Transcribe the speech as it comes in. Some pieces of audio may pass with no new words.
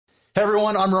Hey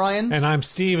everyone, I'm Ryan. And I'm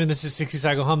Steve, and this is 60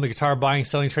 Cycle Hum, the guitar buying,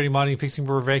 selling, trading, modding, fixing,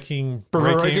 breaking,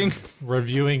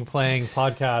 reviewing, playing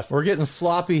podcast. We're getting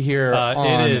sloppy here.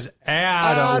 It is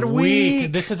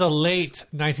Adweek. This is a late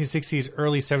 1960s,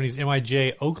 early 70s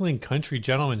MIJ Oakland Country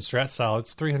Gentleman Strat style.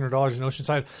 It's $300 in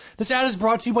Oceanside. This ad is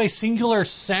brought to you by Singular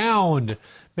Sound,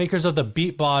 makers of the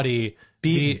Beat Body.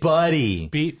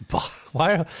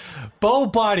 Why? Bow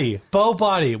Body.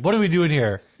 What are we doing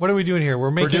here? We're doing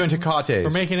Tecates.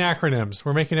 We're making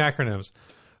acronyms.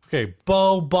 Okay,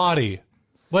 Bow Body.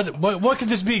 What could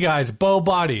this be, guys? Bow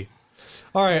Body.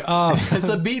 All right. It's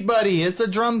a Beat Buddy. It's a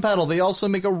drum pedal. They also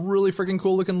make a really freaking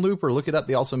cool looking looper. Look it up.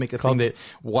 They also make a thing that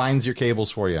winds your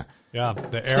cables for you. Yeah,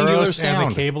 the arrows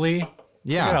and the cably.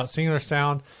 Yeah, check it out, Singular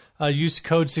Sound. Use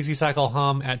code 60 Cycle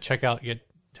Hum at checkout. Get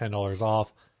 $10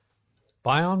 off.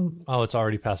 Buy on. Oh, it's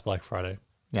already past Black Friday.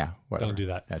 Yeah, whatever. Don't do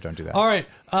that. Yeah, don't do that. All right.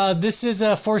 This is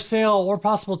a for sale or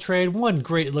possible trade. One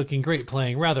great looking, great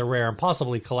playing, rather rare and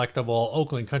possibly collectible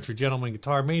Oakland Country Gentleman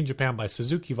guitar made in Japan by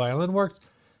Suzuki Violin Works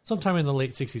sometime in the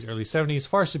late 60s, early 70s.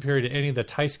 Far superior to any of the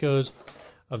Taiscos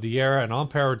of the era and on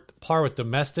par with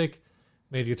domestic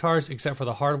made guitars except for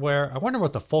the hardware. I wonder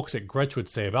what the folks at Gretsch would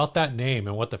say about that name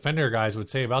and what the Fender guys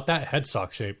would say about that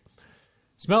headstock shape.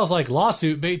 Smells like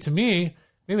lawsuit bait to me.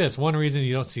 Maybe that's one reason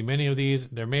you don't see many of these.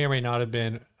 They may or may not have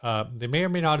been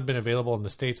available in the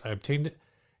States. I obtained it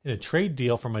in a trade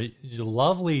deal from a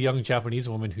lovely young Japanese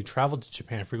woman who traveled to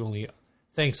Japan frequently.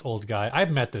 Thanks, old guy.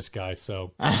 I've met this guy,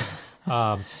 so.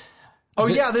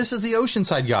 This is the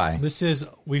Oceanside guy.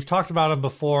 We've talked about him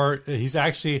before. He's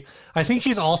actually, I think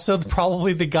he's also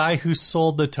probably the guy who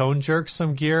sold the Tone Jerk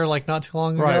some gear like not too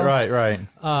long ago. Right.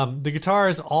 The guitar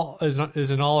is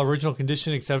in all original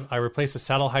condition, except I replaced the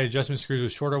saddle height adjustment screws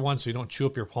with shorter ones so you don't chew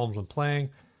up your palms when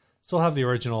playing. Still have the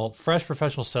original, fresh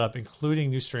professional setup, including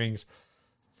new strings.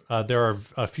 There are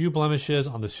a few blemishes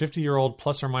on this 50-year-old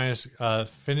plus or minus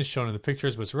finish shown in the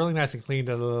pictures, but it's really nice and clean.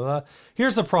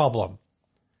 Here's the problem.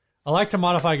 I like to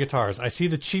modify guitars. I see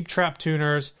the cheap trap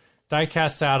tuners,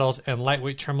 die-cast saddles, and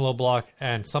lightweight tremolo block,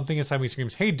 and something inside me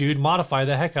screams, hey, dude, modify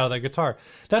the heck out of that guitar.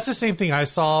 That's the same thing I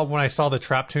saw when I saw the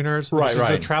trap tuners. Right.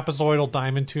 The trapezoidal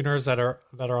diamond tuners that are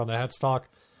on the headstock.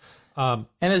 And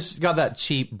it's got that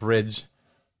cheap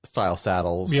bridge-style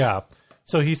saddles. Yeah.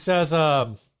 So he says,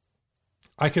 I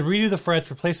could redo the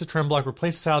frets, replace the trem block,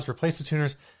 replace the saddles, replace the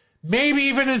tuners, maybe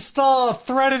even install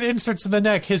threaded inserts in the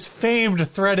neck. His famed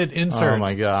threaded inserts. Oh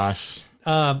my gosh.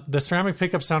 The ceramic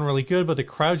pickups sound really good, but the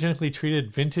cryogenically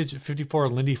treated vintage 54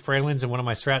 Lindy Fralins in one of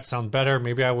my Strats sound better.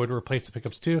 Maybe I would replace the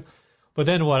pickups too. But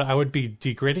then what? I would be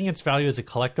degrading its value as a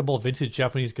collectible vintage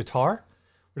Japanese guitar?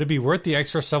 Would it be worth the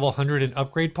extra several hundred in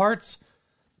upgrade parts?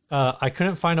 I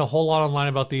couldn't find a whole lot online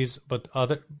about these, but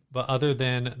other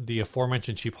than the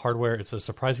aforementioned cheap hardware, it's a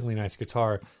surprisingly nice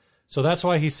guitar. So that's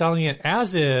why he's selling it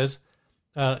as is.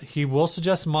 He will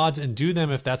suggest mods and do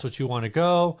them if that's what you want to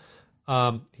go.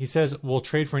 He says we'll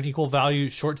trade for an equal value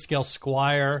short scale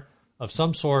Squire of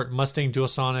some sort, Mustang,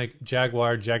 Duosonic,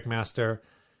 Jaguar, Jagmaster.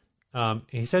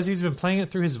 He says he's been playing it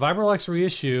through his Vibrolux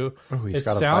reissue. It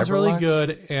sounds really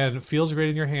good and feels great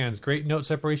in your hands. Great note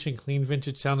separation, clean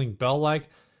vintage sounding bell-like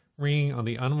ringing on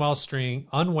the unwound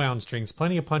strings.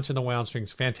 Plenty of punch in the wound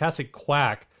strings. Fantastic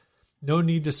quack. No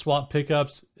need to swap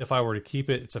pickups if I were to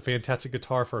keep it. It's a fantastic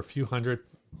guitar for a few hundred.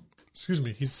 Excuse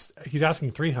me. He's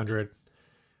asking 300.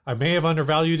 I may have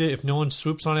undervalued it. If no one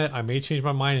swoops on it, I may change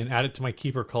my mind and add it to my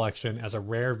keeper collection as a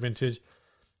rare vintage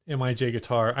MIJ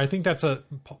guitar. I think that's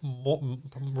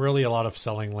really a lot of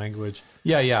selling language.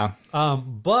 Yeah.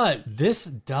 But this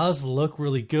does look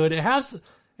really good. It has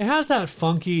that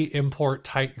funky import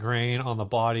tight grain on the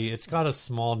body. It's got a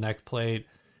small neck plate,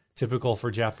 typical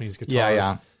for Japanese guitars.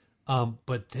 Yeah.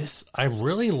 But I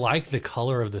really like the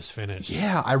color of this finish.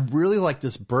 Yeah, I really like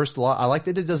this burst a lot. I like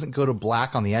that it doesn't go to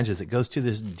black on the edges. It goes to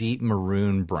this deep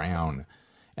maroon brown.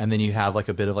 And then you have like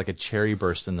a bit of like a cherry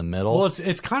burst in the middle. Well,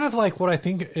 it's kind of like what I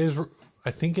think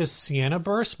is sienna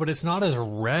burst, but it's not as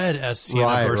red as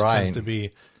sienna burst tends to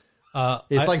be.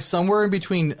 It's like somewhere in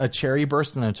between a cherry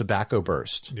burst and a tobacco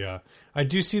burst. Yeah. I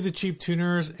do see the cheap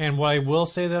tuners, and what I will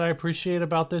say that I appreciate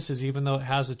about this is even though it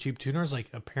has the cheap tuners, like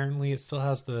apparently it still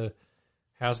has the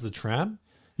trem.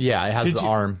 Yeah, it has the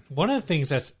arm. One of the things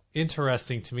that's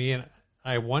interesting to me, and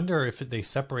I wonder if they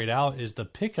separate out, is the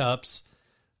pickups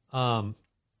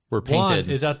were painted.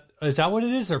 Is that what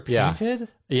it is? They're painted?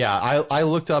 Yeah. I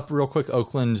looked up real quick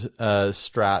Oakland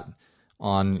Strat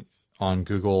on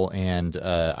Google, and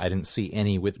I didn't see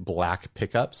any with black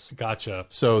pickups. Gotcha.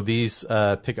 So these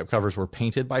pickup covers were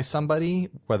painted by somebody,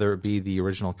 whether it be the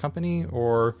original company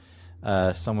or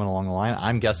someone along the line.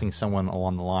 I'm guessing someone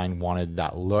along the line wanted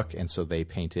that look, and so they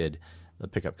painted the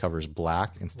pickup covers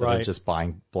black instead Right. of just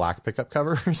buying black pickup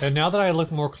covers. And now that I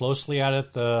look more closely at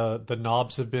it, the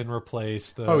knobs have been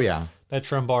replaced. Oh, yeah. That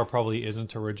trim bar probably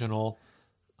isn't original.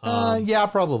 Yeah,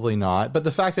 probably not. But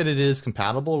the fact that it is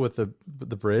compatible with the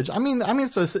bridge, I mean,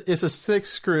 it's a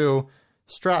 6-screw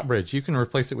strap bridge. You can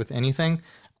replace it with anything.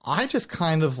 I just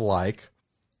kind of like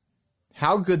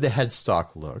how good the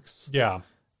headstock looks. Yeah.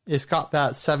 It's got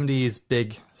that 70s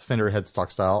big Fender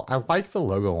headstock style. I like the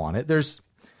logo on it.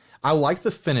 I like the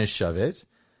finish of it.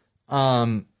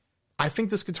 I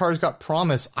think this guitar's got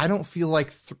promise. I don't feel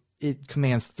like it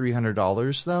commands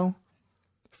 $300 though,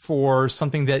 for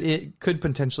something that it could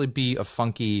potentially be a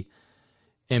funky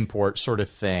import sort of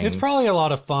thing. It's probably a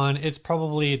lot of fun. It's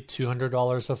probably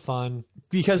 $200 of fun.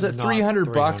 Because at not $300,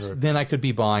 $300. then I could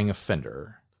be buying a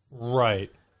Fender.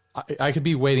 Right. I could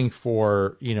be waiting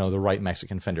for, the right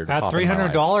Mexican Fender to At pop in my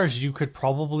life. $300, you could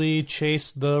probably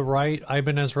chase the right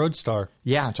Ibanez Roadstar.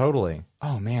 Yeah, totally.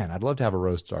 Oh man, I'd love to have a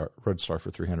Roadstar for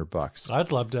 $300.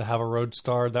 I'd love to have a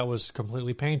Roadstar that was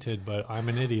completely painted, but I'm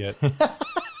an idiot.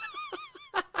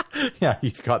 Yeah,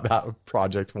 you've got that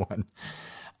Project One.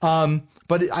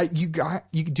 But you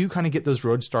do kind of get those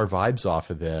Roadstar vibes off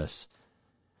of this.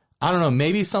 I don't know.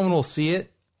 Maybe someone will see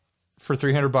it for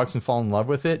 $300 and fall in love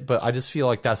with it, but I just feel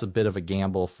like that's a bit of a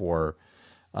gamble for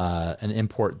an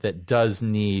import that does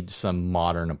need some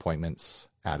modern appointments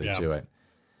added to it.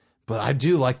 But I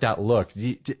do like that look.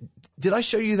 Did I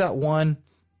show you that one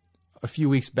a few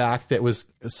weeks back that was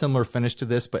a similar finish to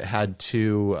this, but had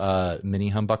two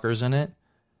mini humbuckers in it?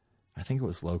 I think it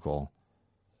was local.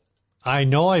 I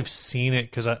know I've seen it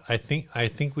because I think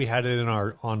we had it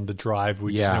on the drive.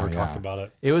 We just never talked about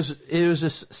it. It was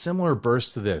just similar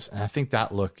burst to this, and I think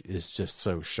that look is just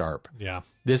so sharp. Yeah.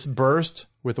 This burst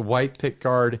with the white pick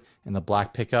guard and the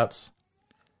black pickups,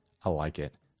 I like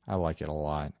it. I like it a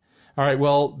lot. All right,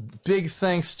 well, big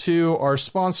thanks to our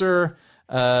sponsor,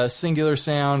 Singular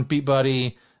Sound, Beat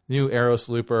Buddy, new Eros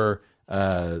Looper,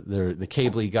 the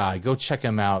Cabley guy. Go check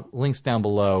him out. Links down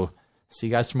below. See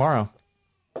you guys tomorrow.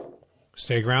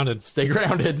 Stay grounded. Stay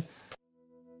grounded.